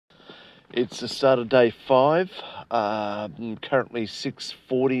It's the start of day 5, currently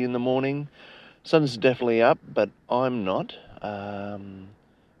 6:40 in the morning. Sun's definitely up, but I'm not.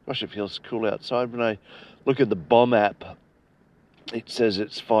 Gosh, it feels cool outside. When I look at the BOM app, it says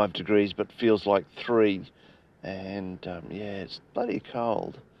it's 5 degrees, but feels like 3. And yeah, it's bloody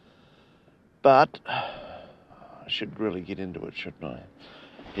cold. But I should really get into it, shouldn't I?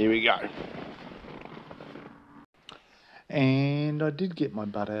 Here we go. And I did get my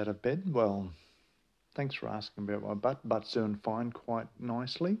butt out of bed. Well, thanks for asking about my butt. Butt's doing fine quite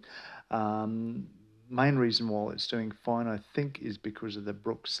nicely. Main reason why it's doing fine, I think, is because of the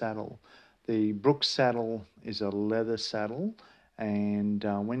Brooks saddle. The Brooks saddle is a leather saddle, and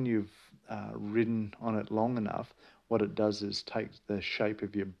when you've ridden on it long enough, what it does is take the shape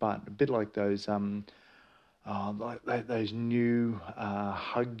of your butt, a bit like those those new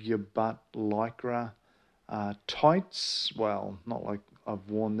hug your butt lycra tights. Well, not like I've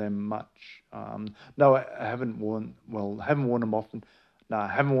worn them much. No, I haven't worn. Well, haven't worn them often. No, I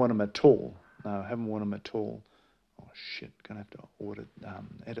haven't worn them at all. No, I haven't worn them at all. Oh shit! Gonna have to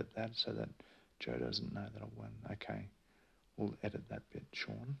edit that so that Joe doesn't know that I won. Okay, we'll edit that bit,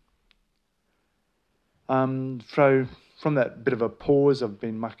 Sean. So from that bit of a pause, I've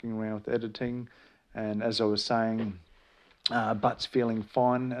been mucking around with editing, and as I was saying, butt's feeling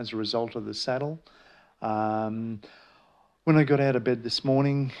fine as a result of the saddle. When I got out of bed this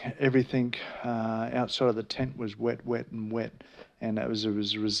morning, everything outside of the tent was wet, and wet. And that was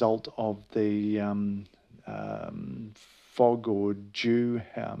as a result of the fog or dew,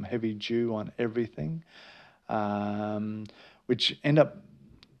 heavy dew on everything, which ended up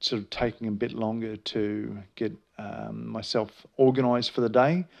sort of taking a bit longer to get myself organised for the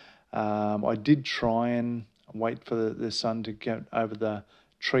day. I did try and wait for the sun to get over the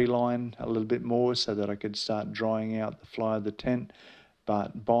tree line a little bit more so that I could start drying out the fly of the tent.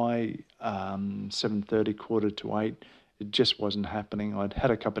 But by 7:30, 7:45, it just wasn't happening. I'd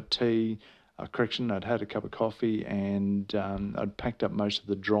had a cup of tea, I'd had a cup of coffee, and I'd packed up most of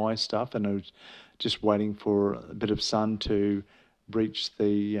the dry stuff, and I was just waiting for a bit of sun to breach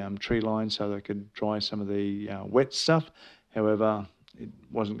the tree line so that I could dry some of the wet stuff. However, it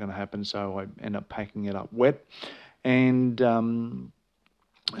wasn't going to happen, so I ended up packing it up wet and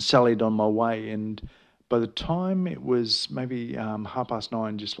sallied on my way. And by the time it was maybe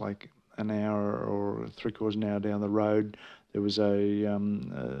 9:30, just like an hour or 3/4 an hour down the road, there was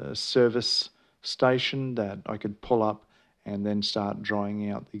a service station that I could pull up and then start drying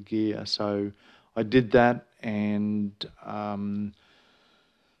out the gear. So I did that and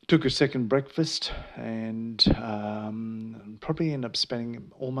took a second breakfast and probably ended up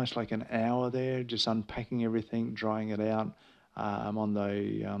spending almost like an hour there just unpacking everything, drying it out on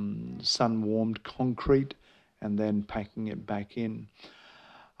the sun-warmed concrete and then packing it back in.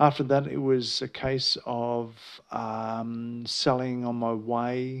 After that, it was a case of selling on my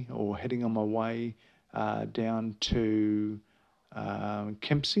way or heading on my way down to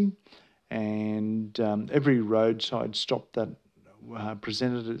Kempsey, and every roadside stop that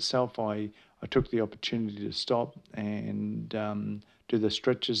presented itself, I took the opportunity to stop and do the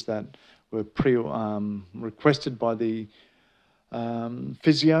stretches that were requested by the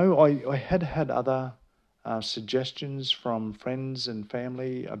physio. I had other suggestions from friends and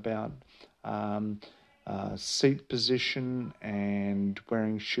family about seat position and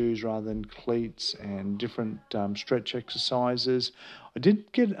wearing shoes rather than cleats and different stretch exercises. I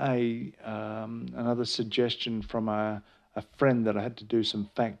did get another suggestion from a friend that I had to do some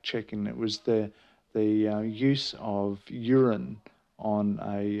fact checking. It was the use of urine on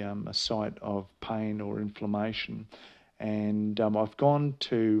a site of pain or inflammation. And I've gone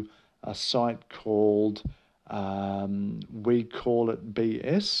to a site called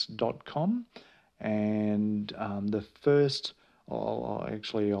WeCallItBS.com, and the first, I'll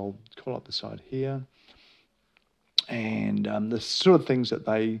call up the site here, and the sort of things that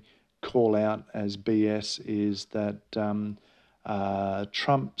they call out as BS is that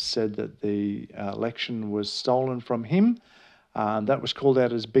Trump said that the election was stolen from him. That was called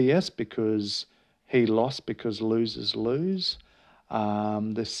out as BS because he lost, because losers lose.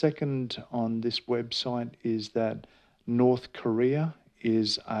 The second on this website is that North Korea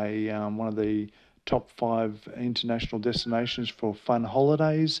is one of the top 5 international destinations for fun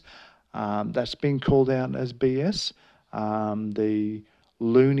holidays. That's been called out as BS. The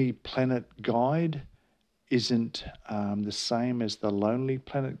Looney Planet Guide isn't the same as the Lonely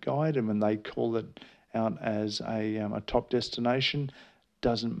Planet Guide, and when they call it out as a top destination,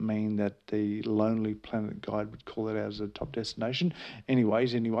 doesn't mean that the Lonely Planet Guide would call it out as a top destination.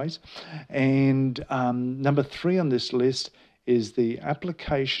 Anyways. And number 3 on this list is the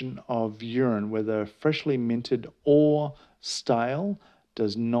application of urine, whether freshly minted or stale,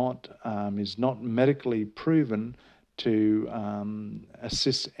 is not medically proven to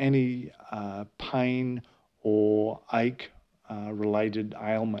assist any pain or ache related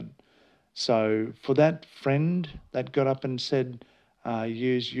ailment. So for that friend that got up and said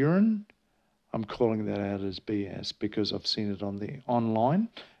use urine, I'm calling that out as BS because I've seen it on the online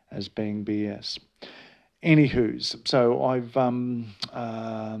as being BS. Anywho's, so I've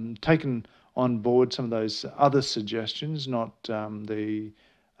taken on board some of those other suggestions, not the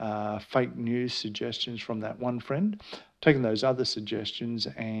fake news suggestions from that one friend. Taken those other suggestions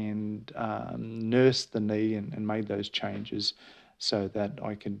and nursed the knee and made those changes so that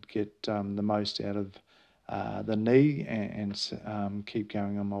I could get the most out of the knee and keep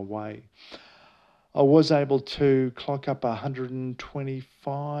going on my way. I was able to clock up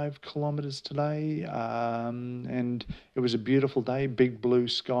 125 kilometres today, and it was a beautiful day, big blue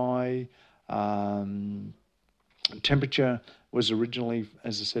sky. Temperature was originally,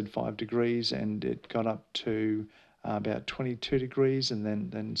 as I said, 5 degrees, and it got up to about 22 degrees and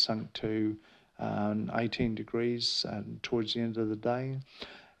then sunk to 18 degrees towards the end of the day.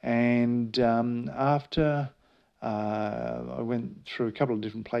 And after I went through a couple of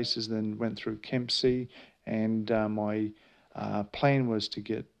different places, then went through Kempsey, and my plan was to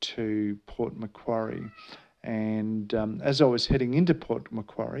get to Port Macquarie. And as I was heading into Port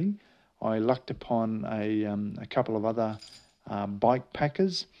Macquarie, I lucked upon a couple of other bike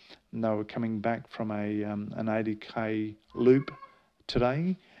packers, and they were coming back from an 80k loop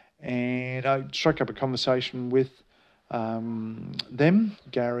today, and I struck up a conversation with them,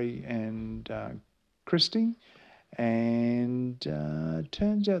 Gary and Christy, and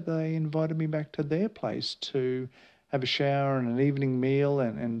turns out they invited me back to their place to have a shower and an evening meal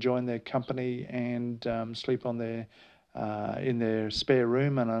and join their company and sleep on their in their spare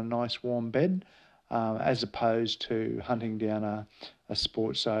room and a nice warm bed, as opposed to hunting down a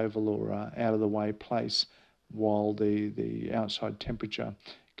sports oval or out of the way place while the outside temperature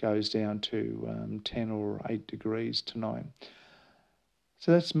goes down to 10 or 8 degrees tonight.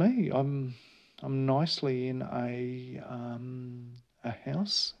 So that's me. I'm nicely in a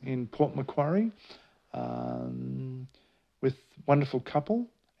house in Port Macquarie with wonderful couple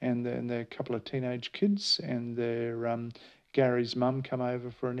and their couple of teenage kids, and their Gary's mum come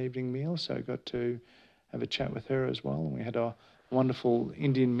over for an evening meal, so I got to have a chat with her as well. And we had a wonderful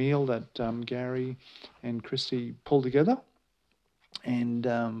Indian meal that Gary and Christy pulled together, and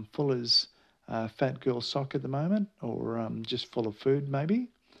full as fat girl sock at the moment, or just full of food maybe.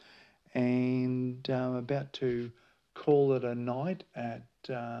 And about to call it a night at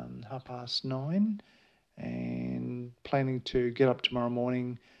 9:30, and planning to get up tomorrow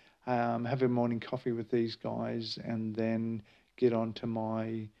morning, have a morning coffee with these guys, and then get on to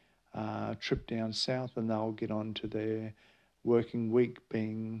my trip down south, and they'll get on to their working week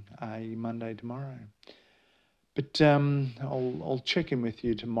being a Monday tomorrow. But I'll check in with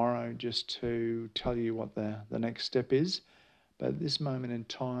you tomorrow just to tell you what the next step is. But at this moment in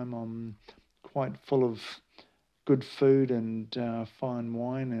time, I'm quite full of good food and fine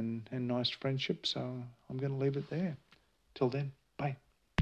wine and nice friendship. So I'm going to leave it there. Till then.